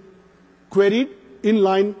be queried in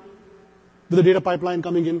line with the data pipeline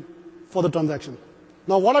coming in for the transaction.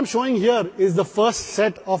 Now what I'm showing here is the first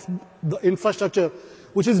set of the infrastructure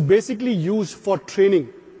which is basically used for training,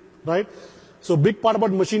 right? So big part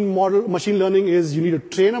about machine learning is you need to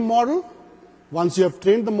train a model. Once you have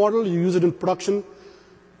trained the model, you use it in production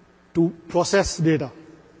to process data.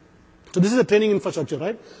 So this is a training infrastructure,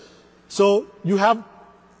 right? So you have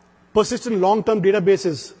persistent long-term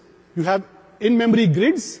databases. You have in-memory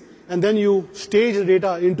grids, and then you stage the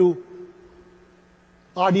data into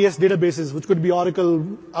RDS databases, which could be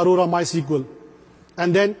Oracle, Aurora, MySQL,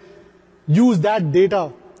 and then use that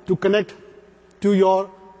data to connect to your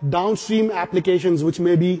downstream applications, which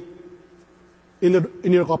may be in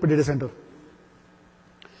your corporate data center.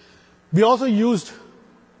 We also used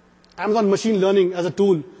Amazon Machine Learning as a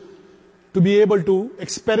tool to be able to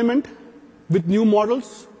experiment with new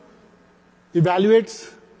models, evaluate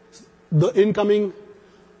the incoming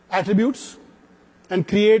attributes, and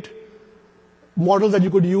create models that you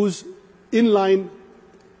could use in line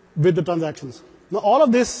with the transactions. Now, all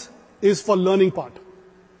of this is for learning part.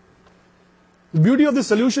 The beauty of this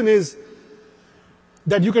solution is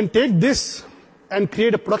that you can take this and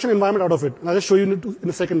create a production environment out of it. And I'll just show you in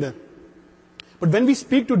a second there. But when we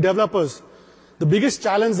speak to developers, the biggest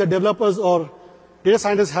challenge that developers or data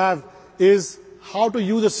scientists have is how to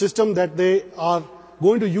use a system that they are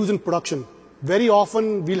going to use in production. Very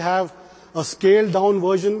often, we'll have a scaled down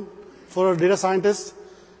version for a data scientist,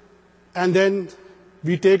 and then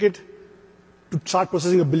we take it to start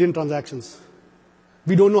processing 1 billion transactions.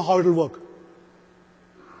 We don't know how it will work.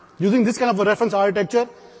 Using this kind of a reference architecture,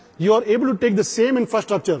 you are able to take the same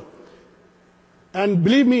infrastructure, and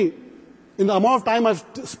believe me, in the amount of time I've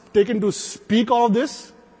taken to speak all of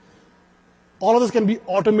this can be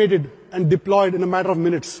automated and deployed in a matter of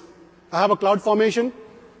minutes. I have a CloudFormation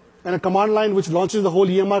and a command line which launches the whole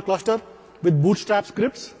EMR cluster with Bootstrap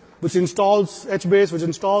scripts, which installs HBase, which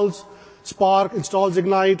installs Spark, installs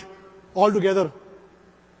Ignite, all together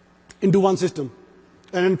into one system.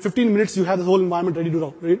 And in 15 minutes, you have this whole environment ready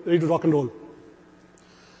to rock and roll.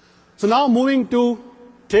 So now moving to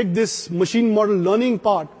take this machine model learning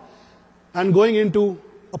part and going into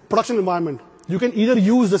a production environment. You can either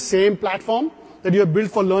use the same platform that you have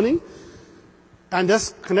built for learning and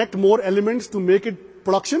just connect more elements to make it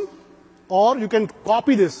production, or you can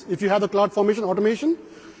copy this. If you have the CloudFormation automation,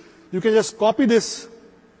 you can just copy this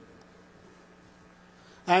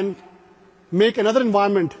and make another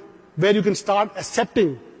environment where you can start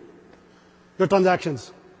accepting your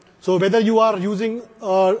transactions. So whether you are using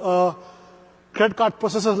a credit card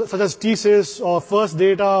processor such as TSYS or First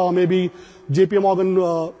Data or maybe JP Morgan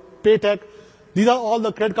Paytech, these are all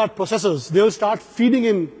the credit card processors. They will start feeding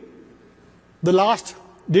in the last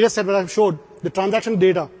data set that I showed, the transaction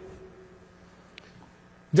data.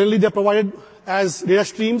 Generally, they're provided as data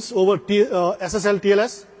streams over SSL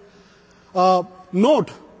TLS.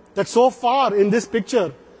 Note that so far in this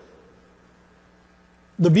picture,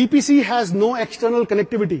 the VPC has no external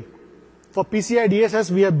connectivity. For PCI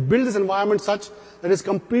DSS, we have built this environment such that it's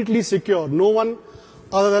completely secure. No one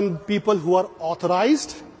other than people who are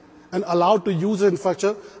authorized and allowed to use the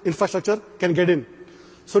infrastructure can get in.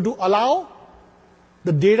 So to allow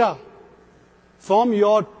the data from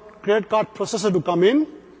your credit card processor to come in,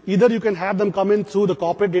 either you can have them come in through the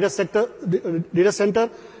corporate data center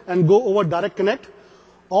and go over direct connect,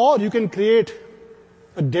 or you can create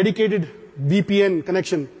a dedicated VPN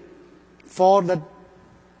connection for that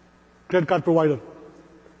credit card provider.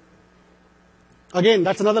 Again,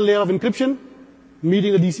 that's another layer of encryption,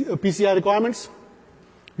 meeting the PCI requirements.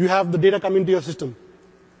 You have the data coming to your system.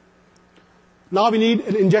 Now we need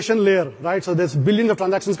an ingestion layer, right? So there's billions of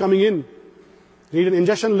transactions coming in. We need an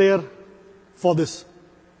ingestion layer for this.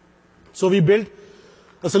 So we built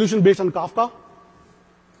a solution based on Kafka.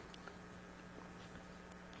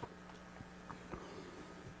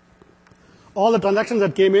 all the transactions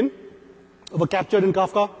that came in were captured in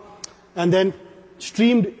Kafka and then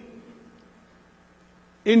streamed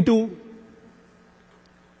into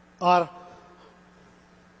our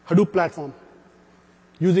Hadoop platform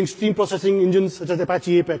using stream processing engines such as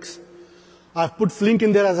Apache Apex. I've put Flink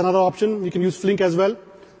in there as another option. You can use Flink as well.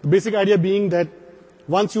 The basic idea being that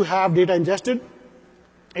once you have data ingested,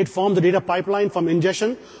 it forms the data pipeline from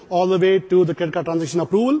ingestion all the way to the credit card transaction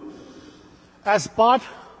approval. As part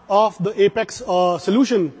of the Apex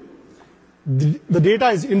solution, the data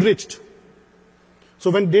is enriched.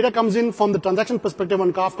 So when data comes in from the transaction perspective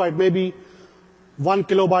on Kafka, it may be 1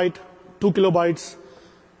 kilobyte, 2 kilobytes,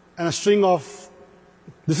 and a string of,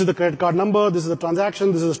 this is the credit card number, this is the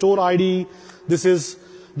transaction, this is the store ID, this is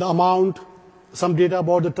the amount, some data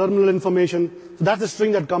about the terminal information. So that's the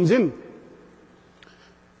string that comes in.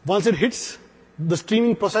 Once it hits the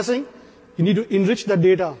streaming processing, you need to enrich that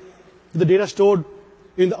data with the data stored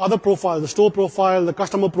in the other profile, the store profile, the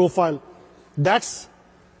customer profile. That's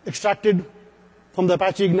extracted from the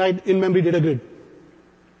Apache Ignite in-memory data grid.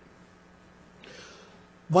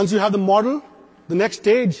 Once you have the model, the next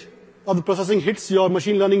stage of the processing hits your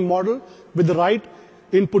machine learning model with the right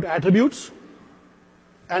input attributes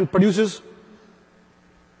and produces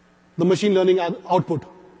the machine learning output,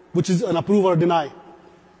 which is an approve or deny.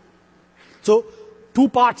 So 2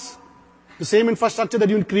 parts. The same infrastructure that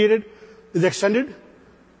you created is extended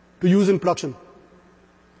to use in production.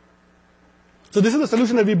 So this is the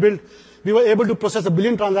solution that we built. We were able to process 1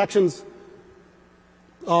 billion transactions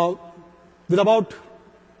with about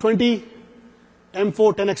 20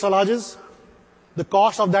 M4 10 XLRs. The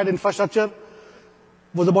cost of that infrastructure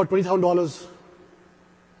was about $20,000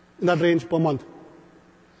 in that range per month.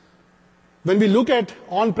 When we look at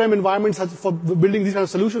on-prem environments for building these kind of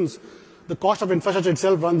solutions, the cost of infrastructure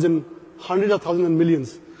itself runs in hundreds of thousands and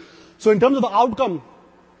millions. So in terms of the outcome,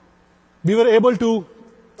 we were able to,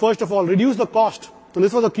 first of all, reduce the cost. And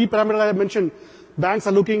this was a key parameter I mentioned. Banks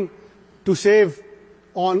are looking to save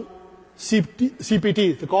on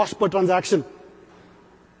CPT, the cost per transaction.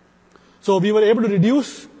 So we were able to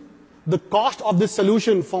reduce the cost of this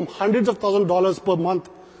solution from hundreds of thousands of dollars per month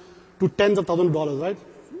to tens of thousands of dollars, right?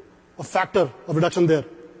 A factor of reduction there.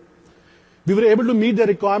 We were able to meet the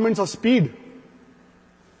requirements of speed.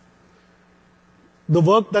 The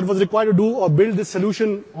work that was required to do or build this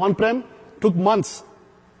solution on-prem took months.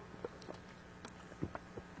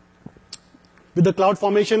 With the cloud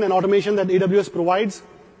formation and automation that AWS provides,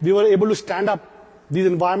 we were able to stand up these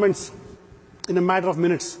environments in a matter of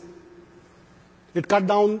minutes. It cut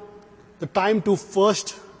down the time to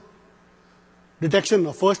first detection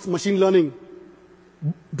or first machine learning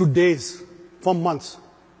to days from months,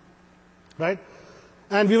 right?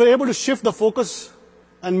 And we were able to shift the focus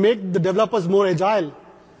and make the developers more agile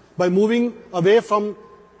by moving away from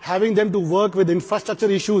having them to work with infrastructure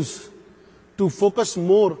issues to focus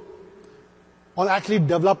more on actually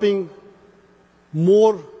developing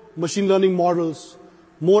more machine learning models,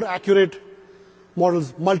 more accurate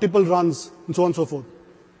models, multiple runs, and so on and so forth.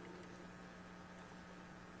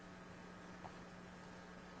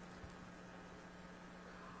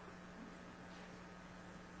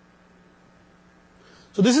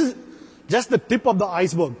 So this is just the tip of the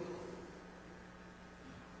iceberg.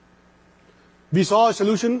 We saw a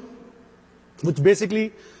solution which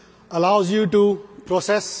basically allows you to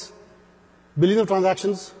process billions of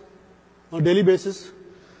transactions on a daily basis.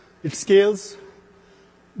 It scales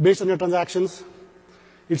based on your transactions.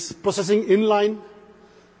 It's processing inline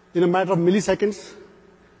in a matter of milliseconds.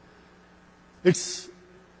 It's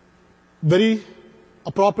very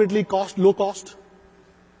appropriately low cost.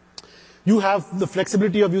 You have the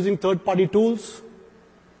flexibility of using third-party tools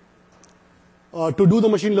to do the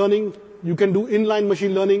machine learning. You can do inline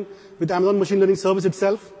machine learning with Amazon Machine Learning Service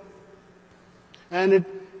itself. And it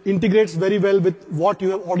integrates very well with what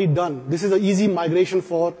you have already done. This is an easy migration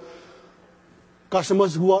for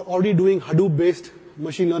customers who are already doing Hadoop-based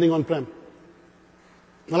machine learning on-prem.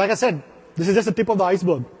 Now, like I said, this is just the tip of the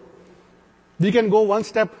iceberg. We can go one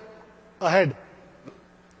step ahead,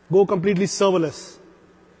 go completely serverless.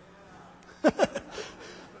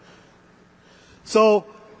 So,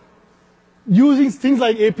 using things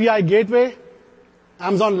like API Gateway,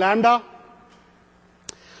 Amazon Lambda,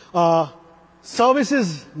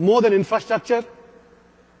 services more than infrastructure,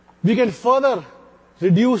 we can further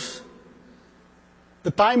reduce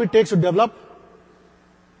the time it takes to develop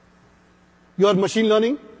your machine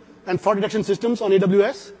learning and fraud detection systems on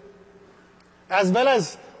AWS, as well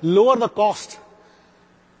as lower the cost.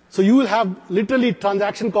 So you will have literally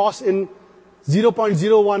transaction costs in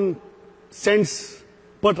 0.01 cents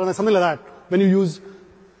per transaction, something like that, when you use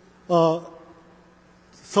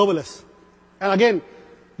serverless. And again,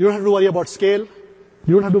 you don't have to worry about scale.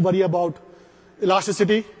 You don't have to worry about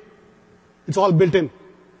elasticity. It's all built in.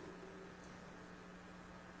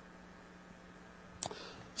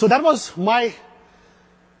 So that was my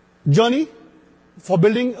journey for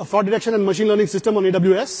building a fraud detection and machine learning system on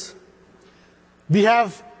AWS. We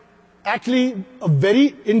have actually a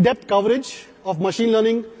very in-depth coverage of machine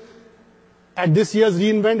learning at this year's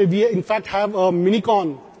reInvent. We in fact have a mini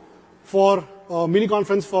conference for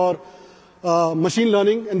machine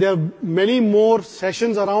learning, and there are many more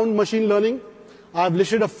sessions around machine learning. I've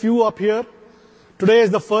listed a few up here. Today is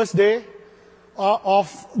the first day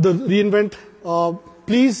of the reInvent.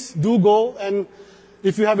 Please do go, and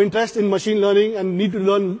if you have interest in machine learning and need to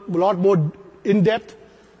learn a lot more in depth,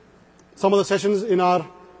 some of the sessions in our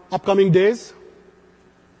upcoming days.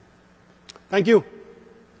 Thank you.